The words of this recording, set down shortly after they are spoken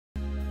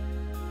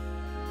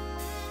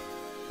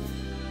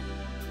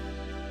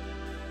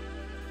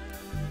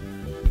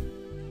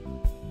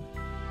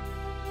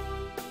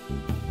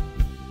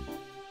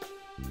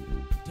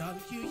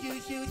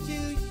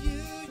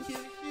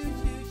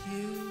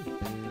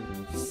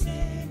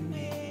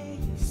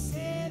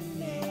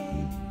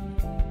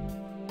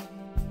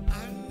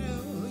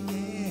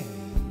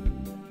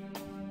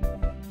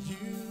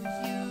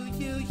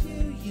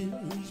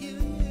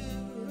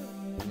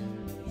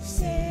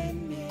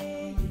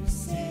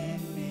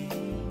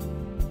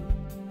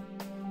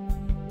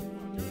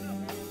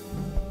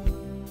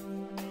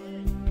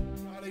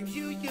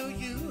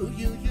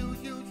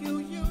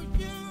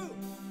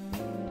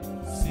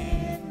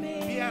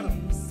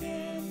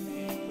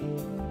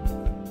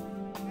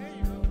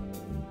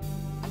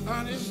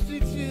Honest to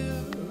you,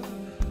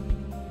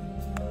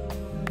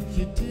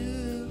 you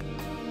do.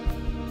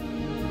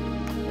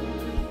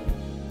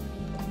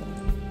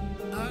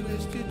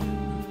 Honest to do,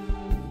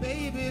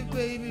 baby,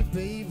 baby,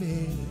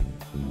 baby.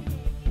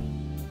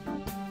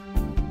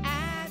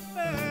 At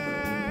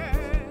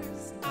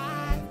first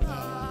I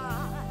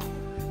thought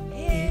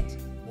it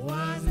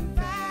was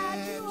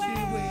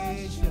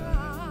infatuation,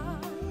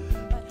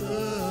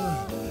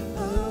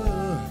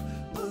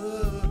 but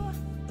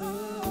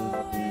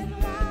it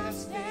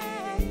lasted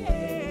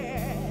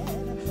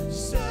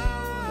so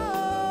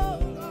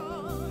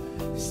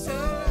long, so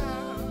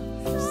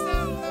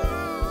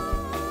long.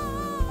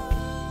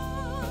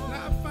 I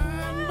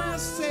find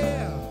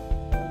myself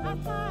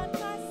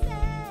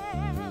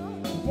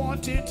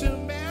wanting to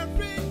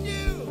marry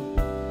you.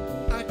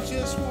 I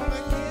just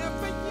wanna care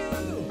for you.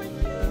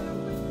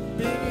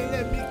 Baby,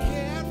 let me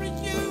carry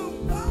you.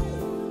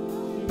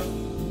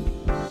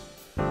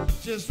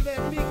 Just let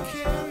me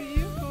carry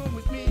you home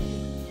with me.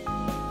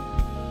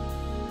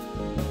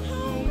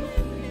 Home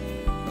with me.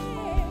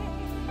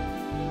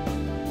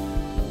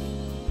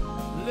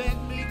 Let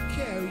me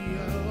carry you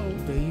home,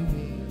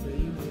 baby,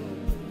 baby.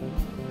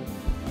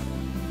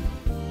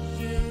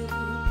 You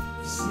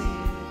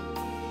said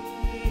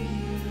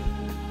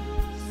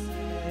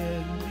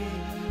me,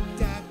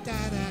 da da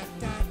da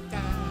da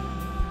da,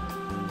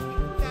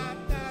 da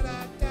da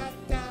da da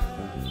da.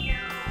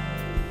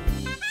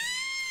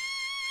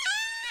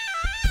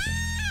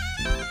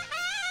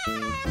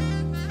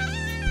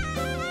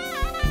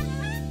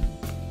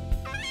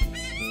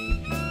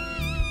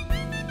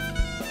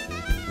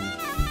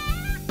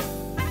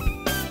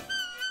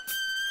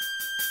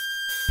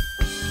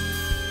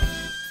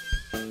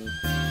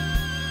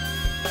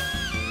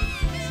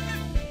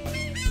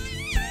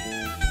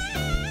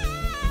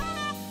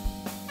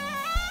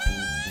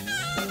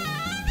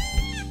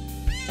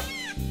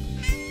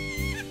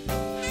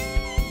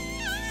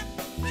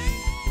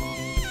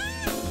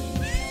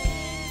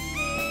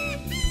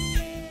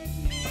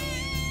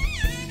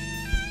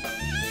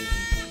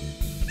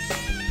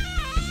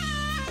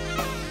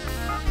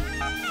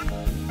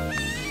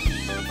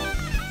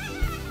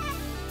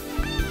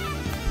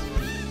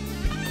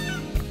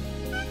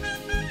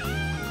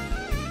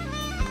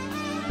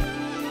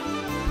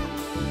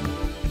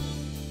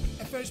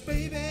 First,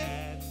 baby,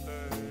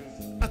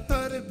 I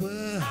thought it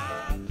was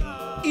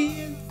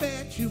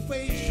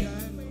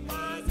infatuation.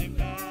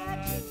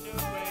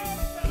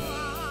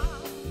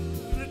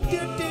 You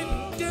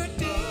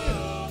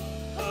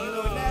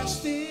know that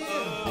still,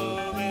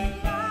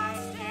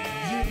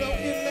 you know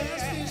it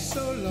lasted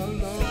so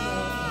long, long,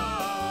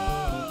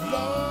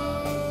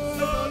 long,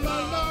 long,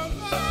 long, long, long.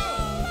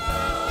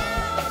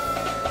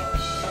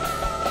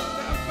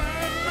 I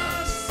find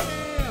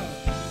myself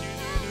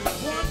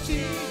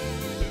wanting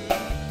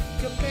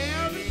to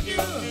marry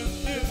you,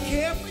 to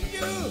care for you,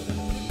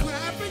 to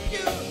cry for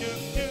you,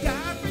 to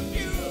die for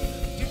you,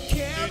 to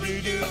carry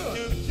you,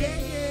 yeah,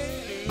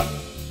 yeah.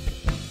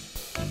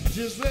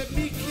 Just let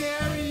me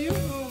carry you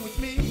home with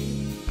me.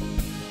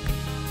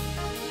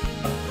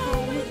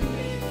 Home with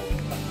me.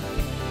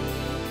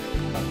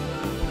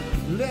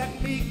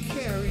 Let me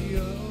carry you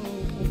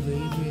home,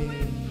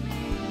 baby.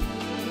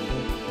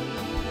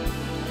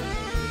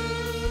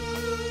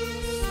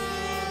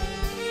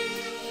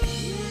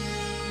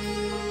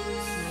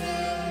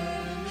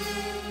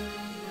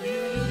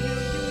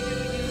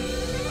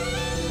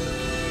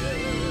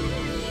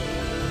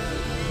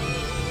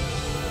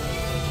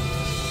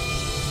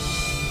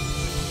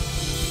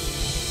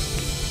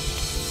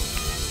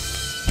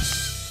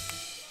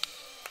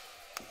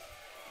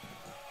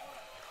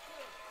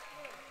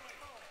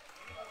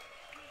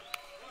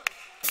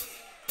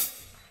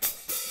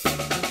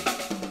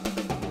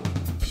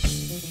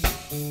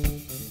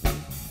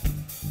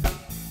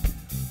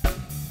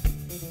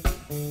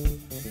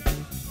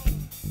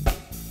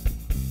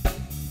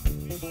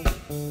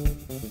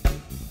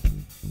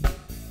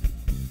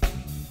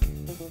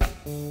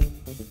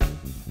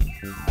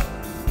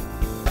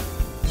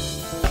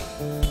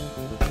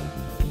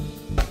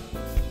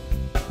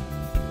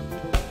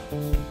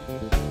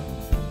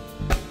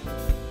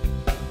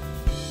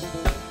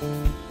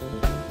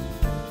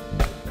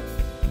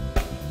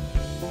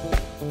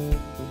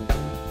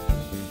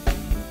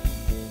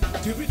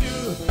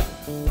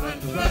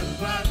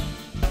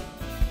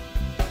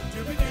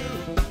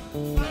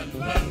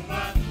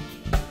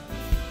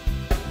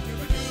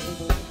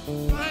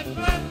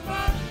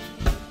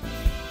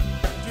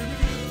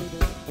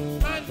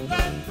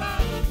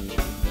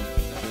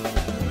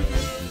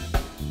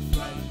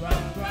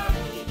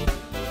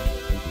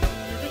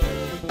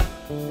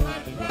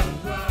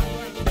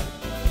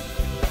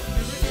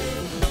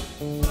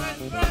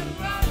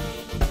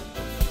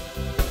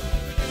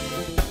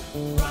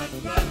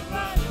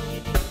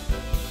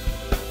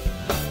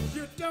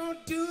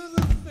 do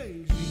the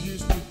things you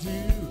used to do.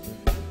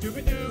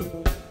 Do-be-do.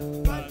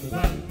 Run,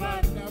 run,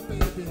 run now,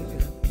 baby.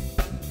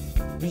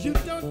 You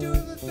don't do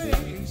the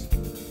things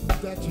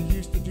that you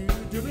used to do.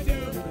 Do-be-do.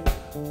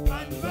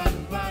 Run,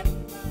 run, run.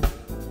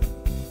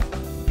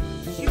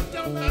 You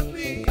don't love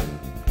me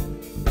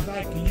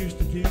like you used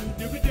to do.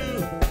 Do-be-do.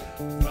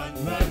 Run,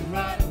 run,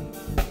 run.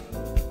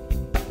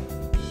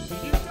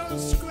 You don't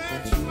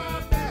scratch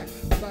my back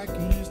like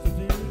you used to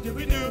do.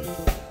 Do-be-do.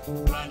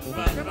 Run,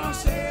 run, come on,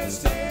 say it,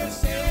 say it,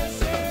 say it,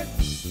 say it.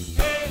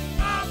 Hey,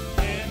 I'm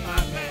in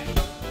my bed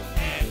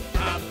and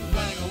I'm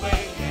running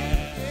away,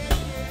 yeah.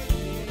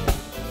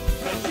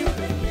 'Cause you've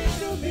been mean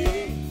to me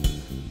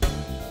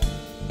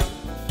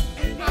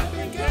and I've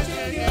been good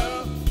to you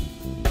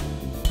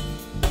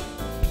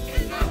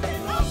and I've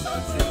been also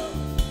too.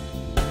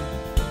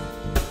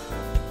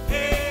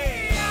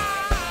 Hey,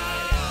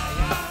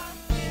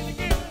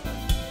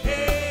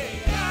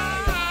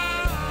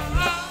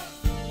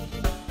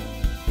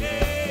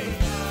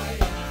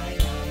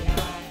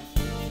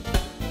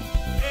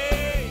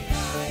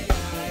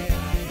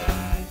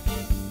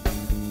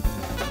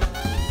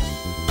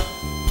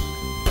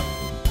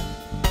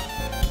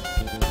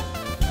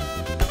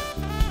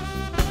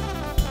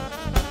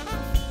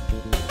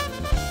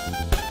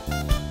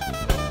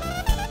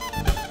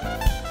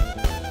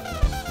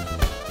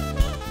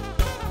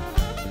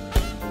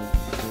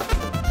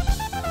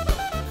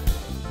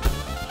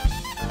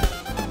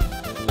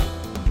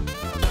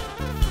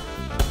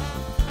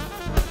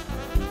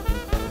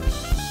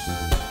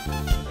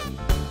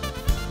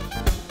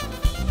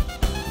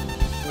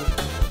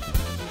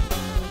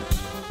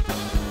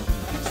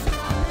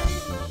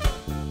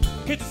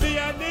 can't you see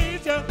I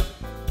need you?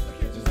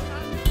 Can't you see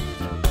I need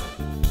you?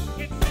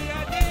 Can't you see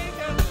I need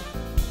you?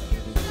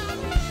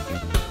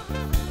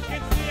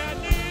 Can't you see I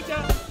need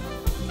you?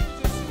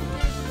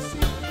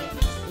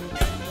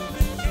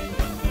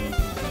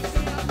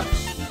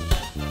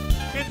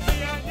 Can't you see I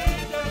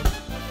need you?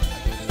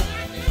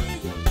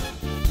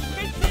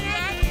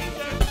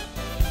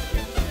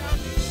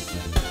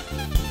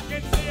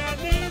 Can't you see I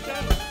need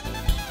you?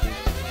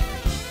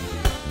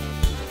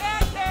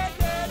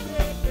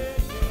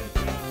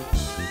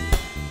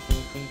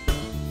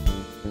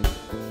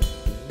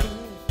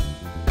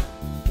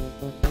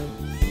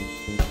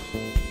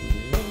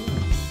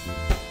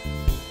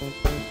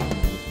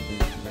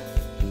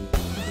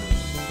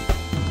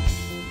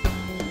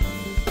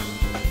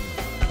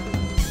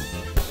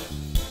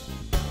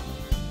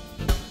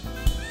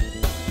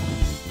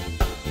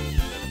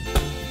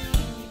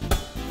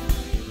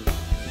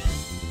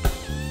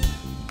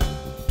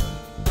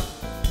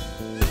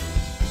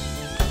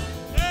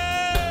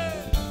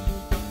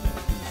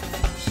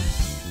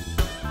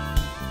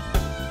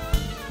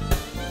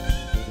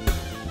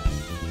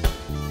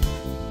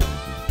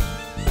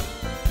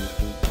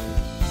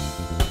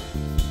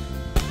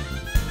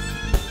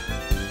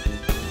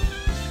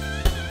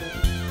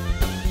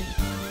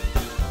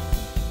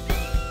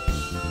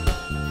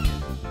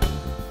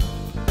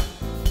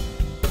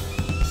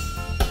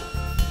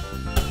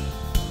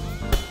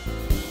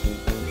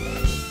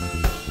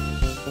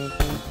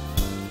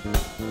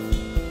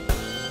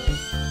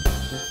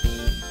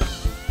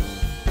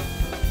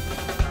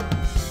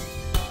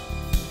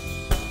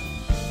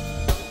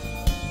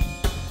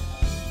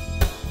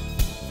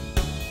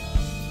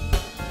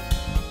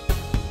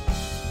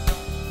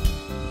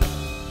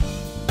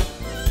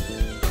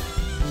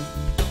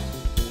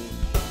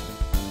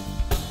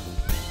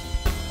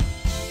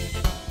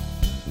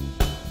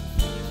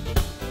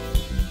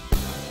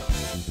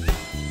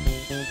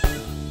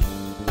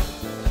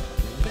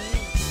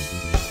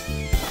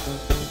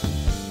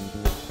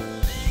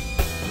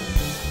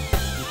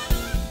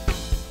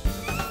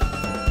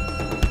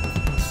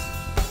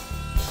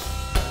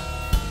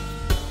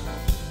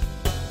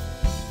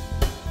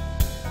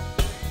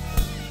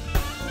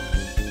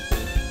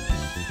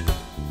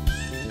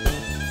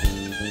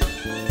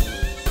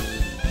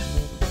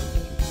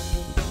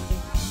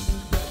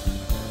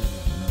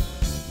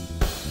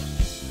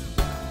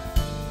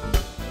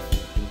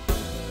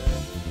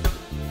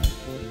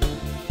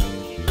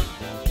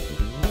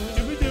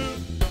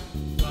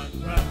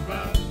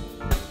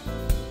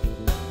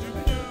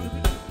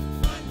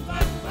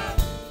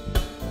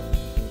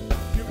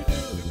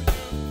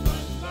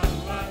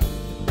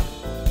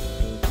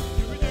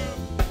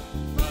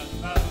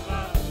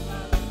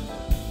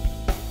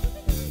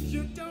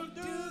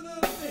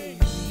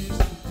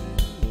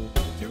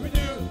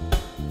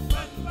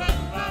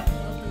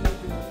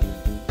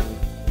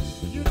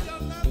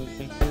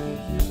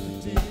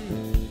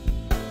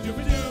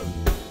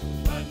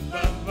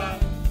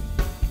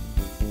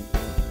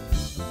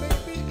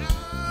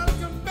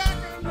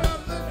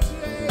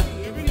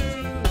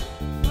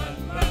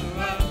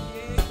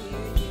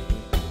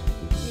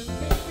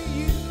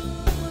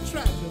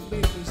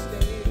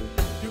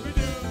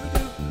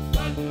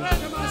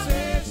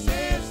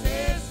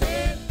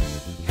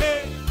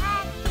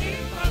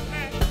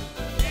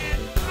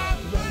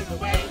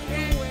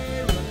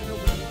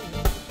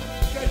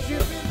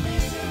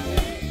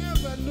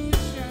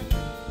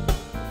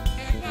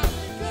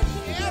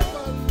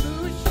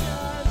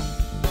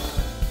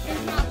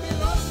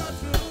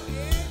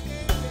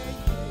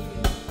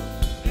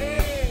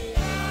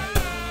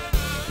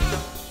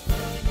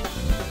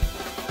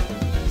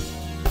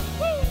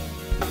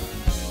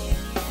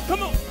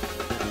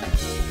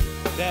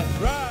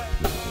 That's right.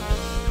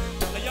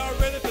 Are y'all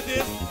ready for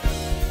this?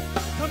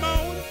 Come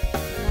on.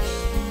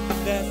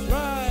 That's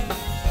right.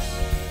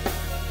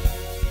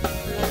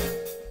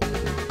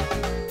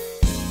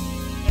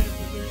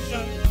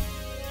 Evolution.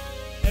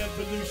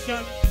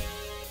 Evolution.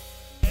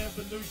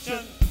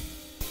 Evolution.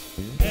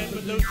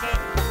 Evolution.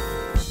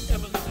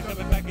 Evolution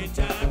coming back in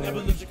time.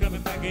 Evolution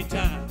coming back in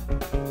time.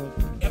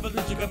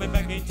 Evolution coming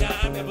back in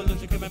time.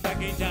 Evolution coming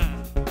back in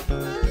time.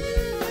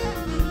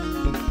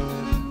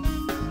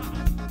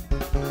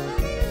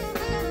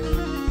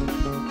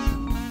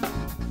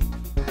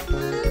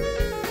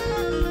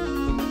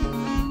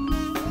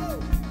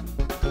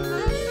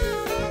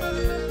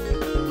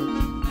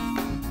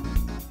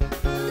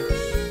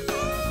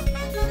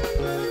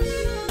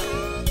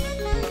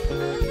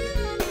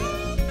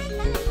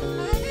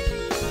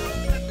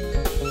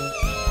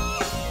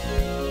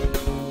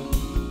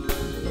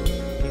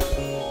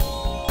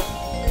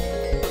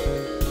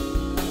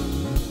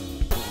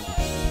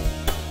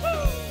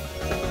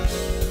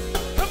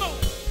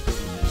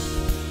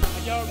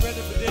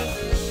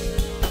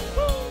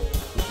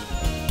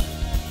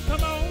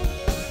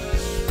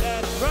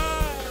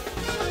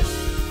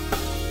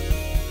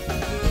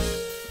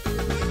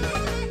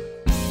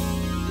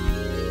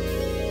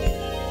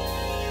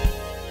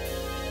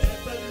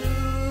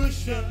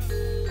 Evolution.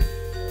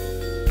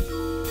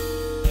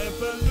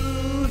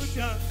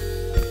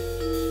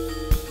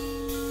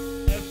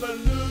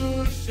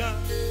 Evolution.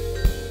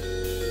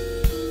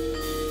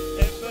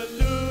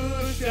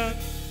 Evolution.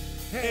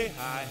 Hey,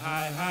 hi,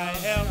 hi, hi,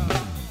 help.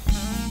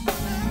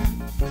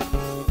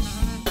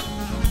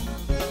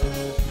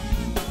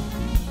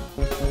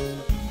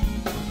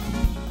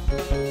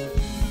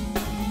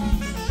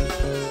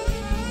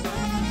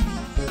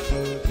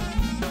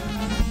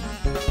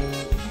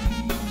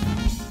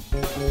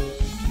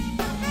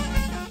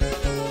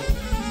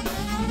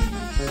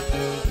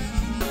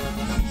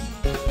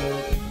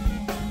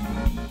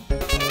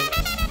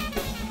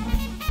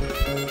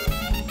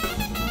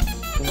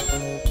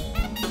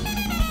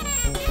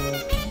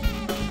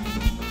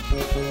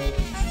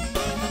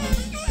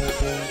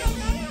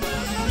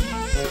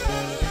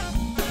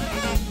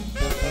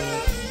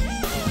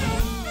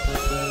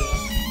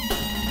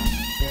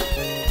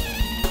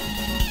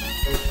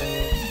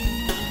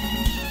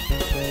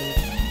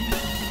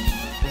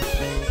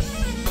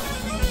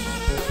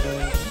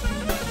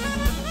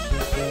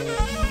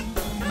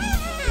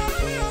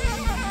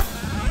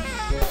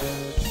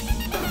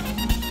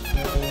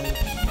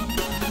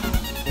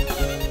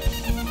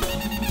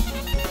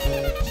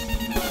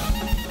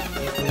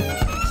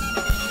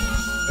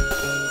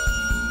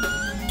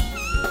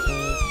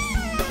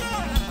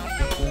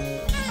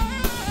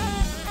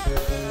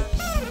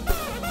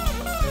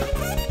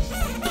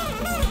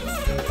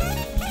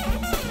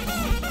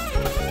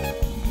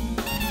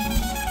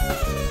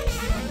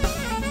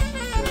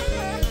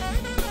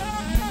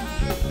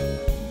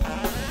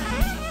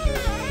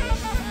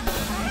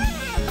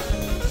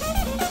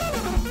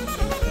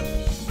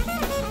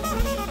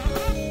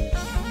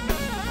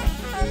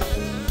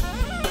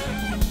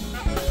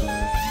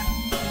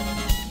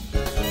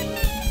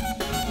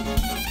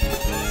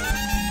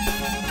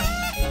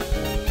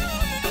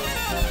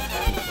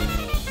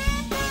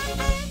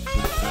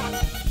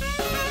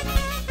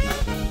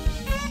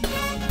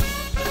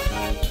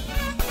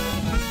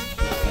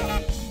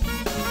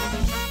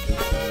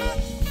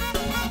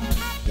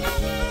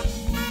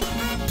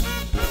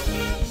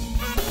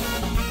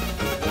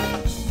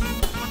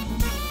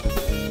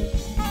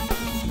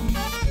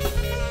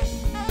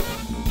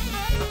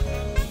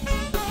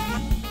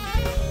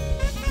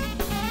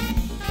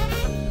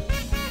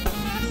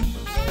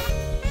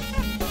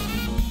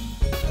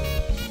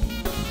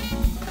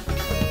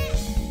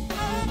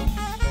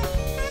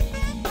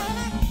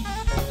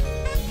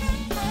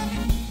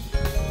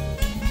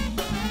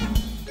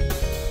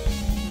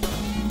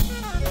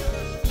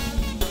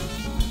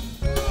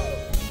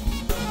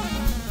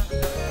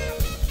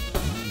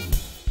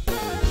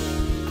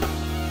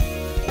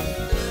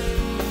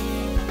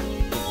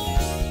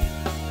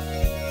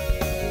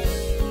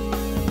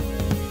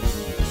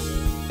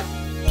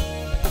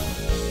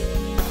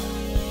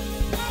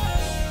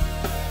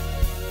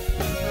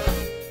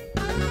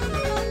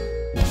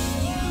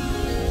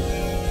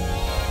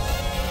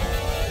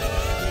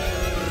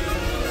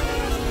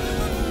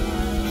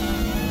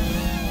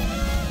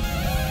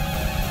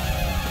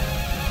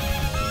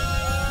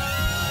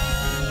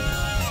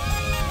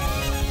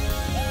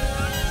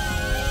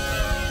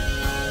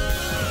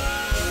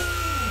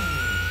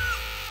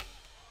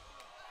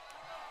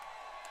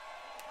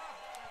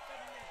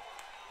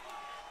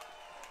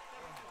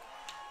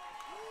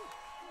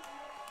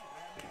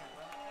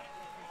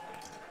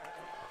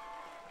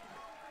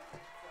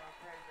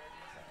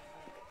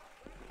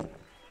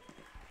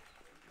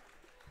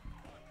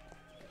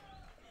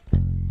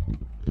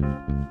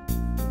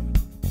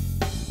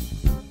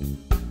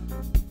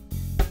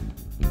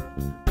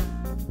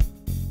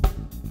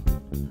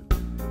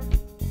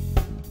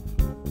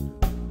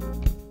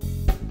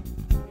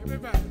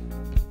 Everybody,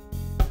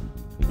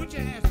 put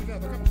your hands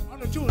together. Come on. On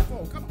the 2 and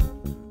 4. Come on.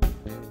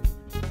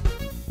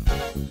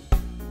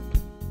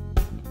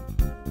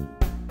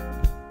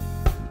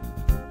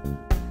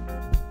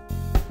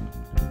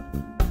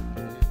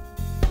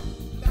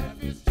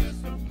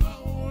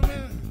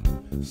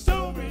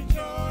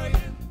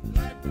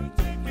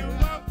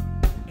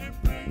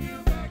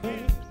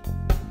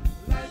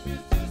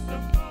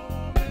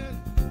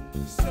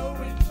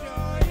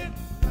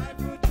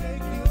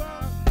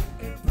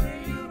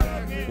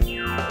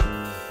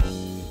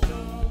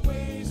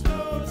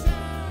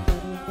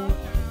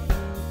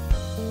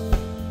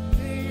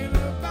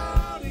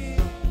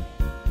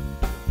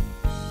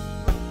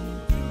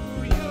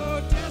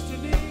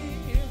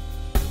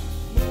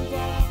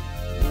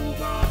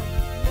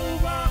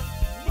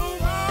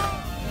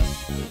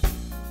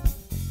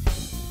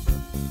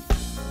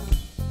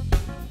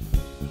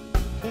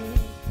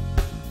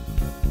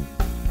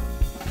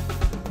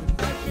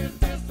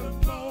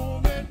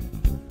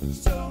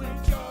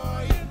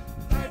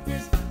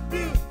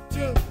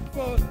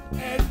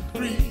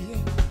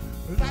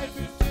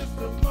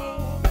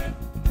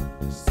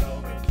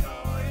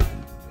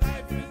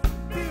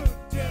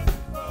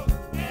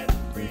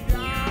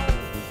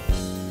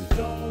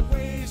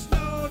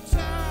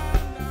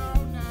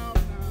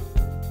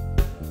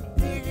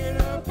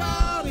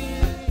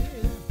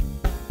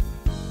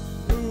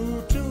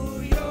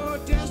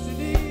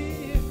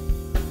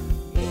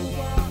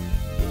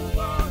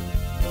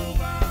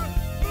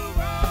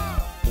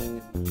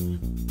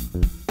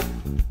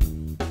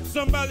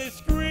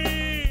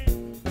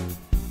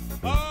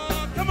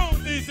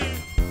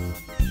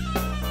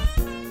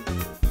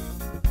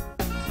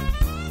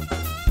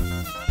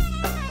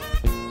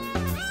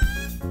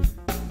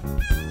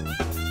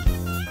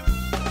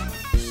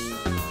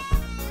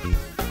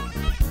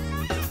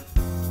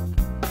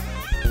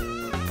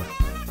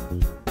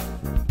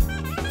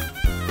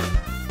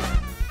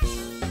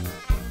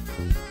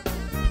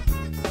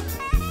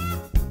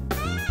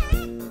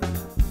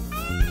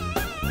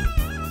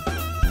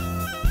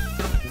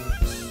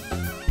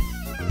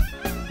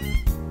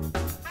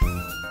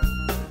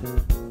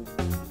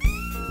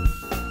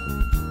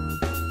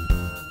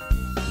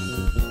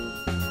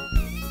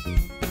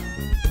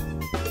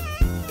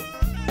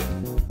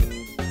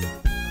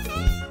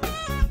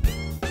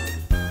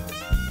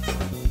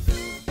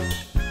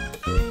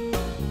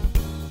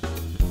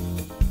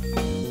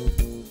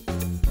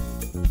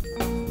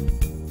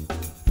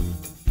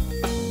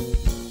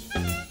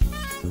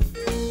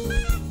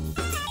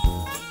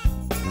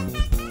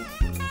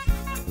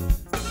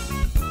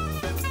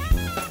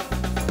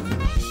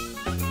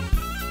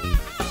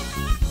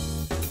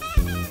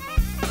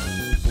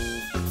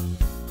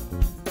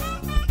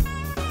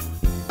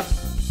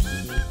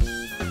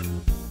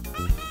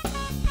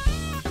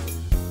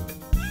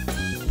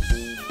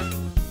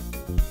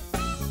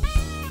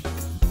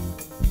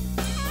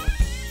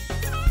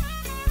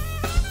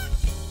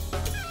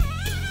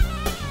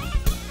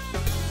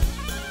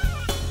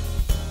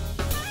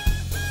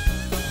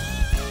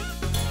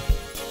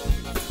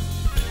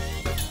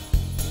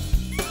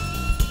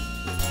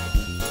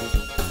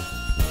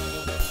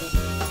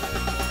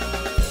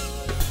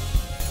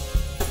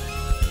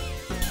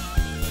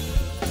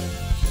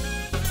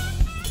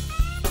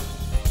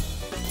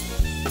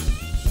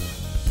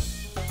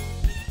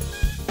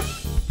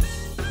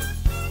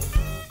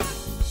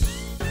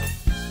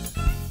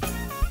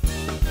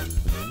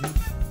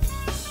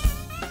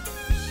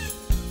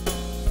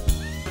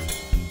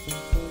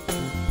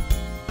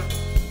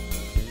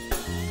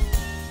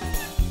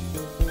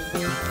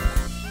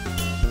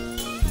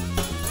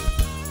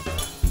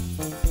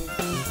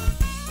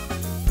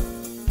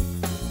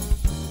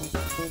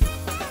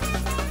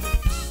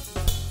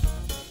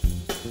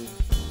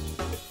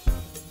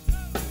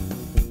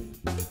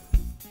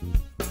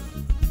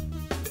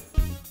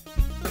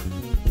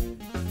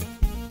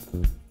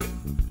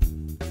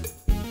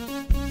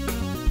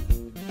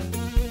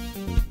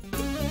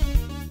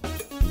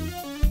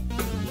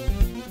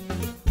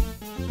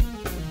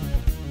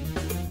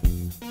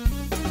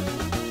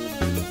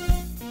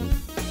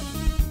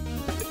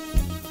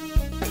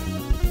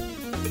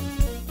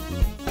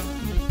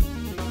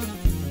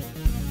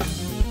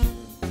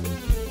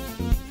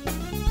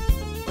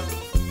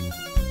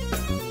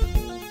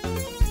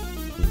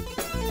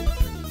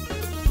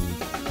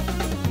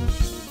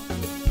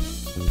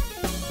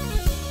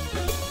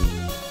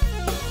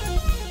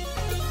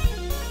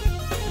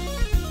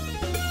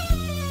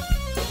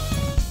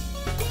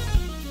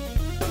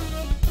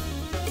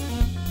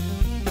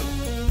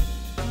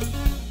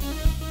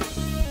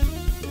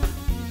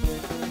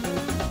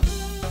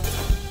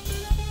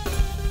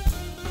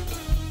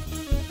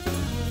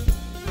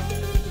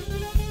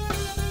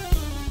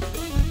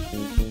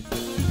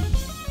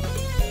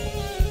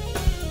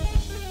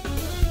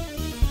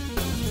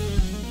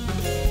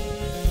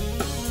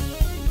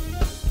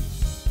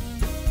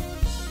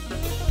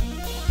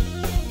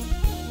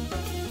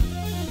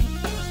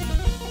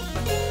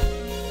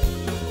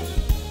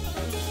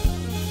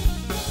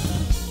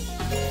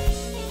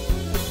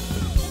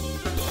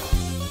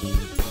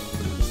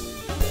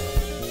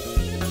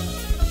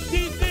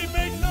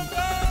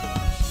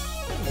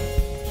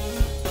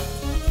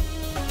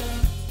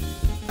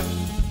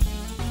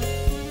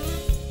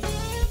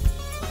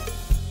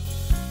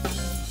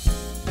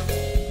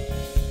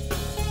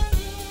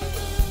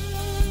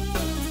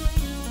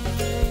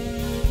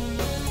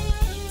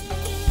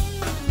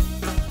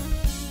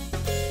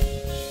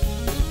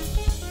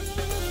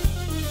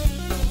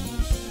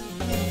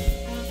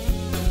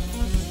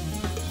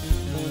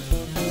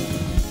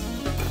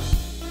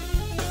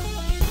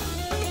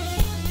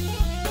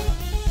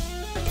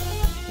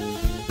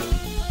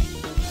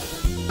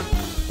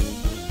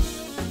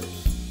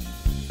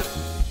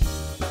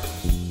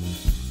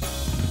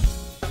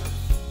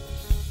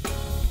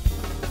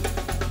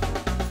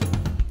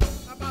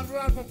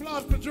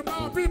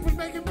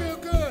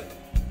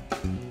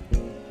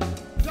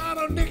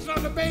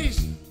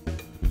 bass.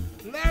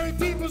 Larry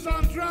Peoples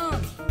on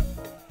drums.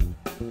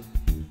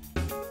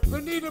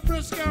 Benita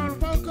Briscoe on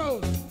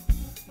vocals.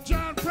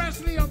 John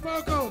Presley on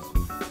vocals.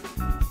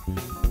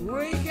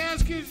 Ray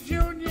Gaskins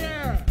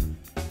Jr.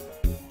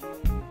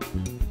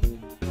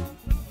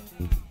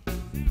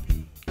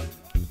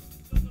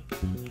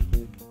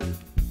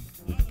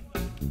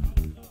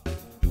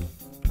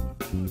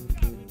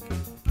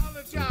 I'll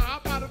let y'all.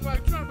 I'm about to play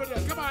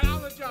trumpeter. Come on, I'll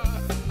let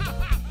y'all.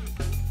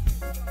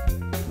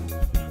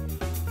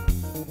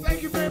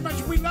 Thank you very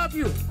much. We love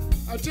you.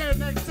 Until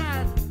next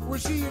time, we'll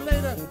see you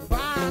later.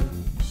 Bye.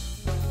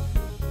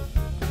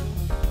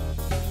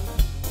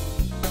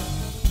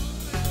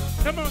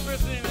 Come on,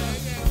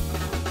 Christina.